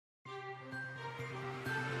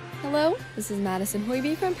Hello, this is Madison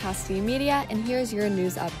Hoiby from Pasadena Media, and here's your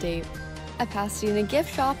news update. A Pasadena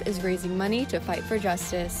gift shop is raising money to fight for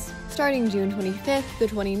justice. Starting June 25th to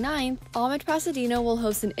 29th, Homage Pasadena will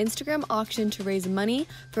host an Instagram auction to raise money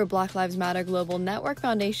for Black Lives Matter Global Network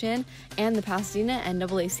Foundation and the Pasadena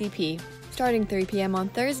NAACP. Starting 3 p.m. on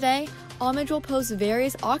Thursday, Homage will post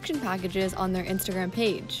various auction packages on their Instagram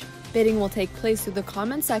page. Bidding will take place through the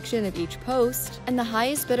comment section of each post, and the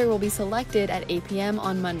highest bidder will be selected at 8 p.m.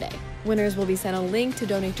 on Monday. Winners will be sent a link to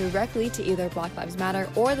donate directly to either Black Lives Matter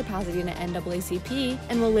or the Pasadena NAACP,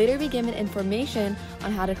 and will later be given information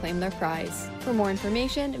on how to claim their prize. For more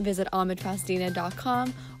information, visit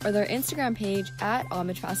homagepasadena.com or their Instagram page at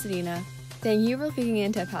homagepasadena. Thank you for clicking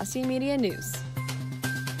into Pasadena Media News.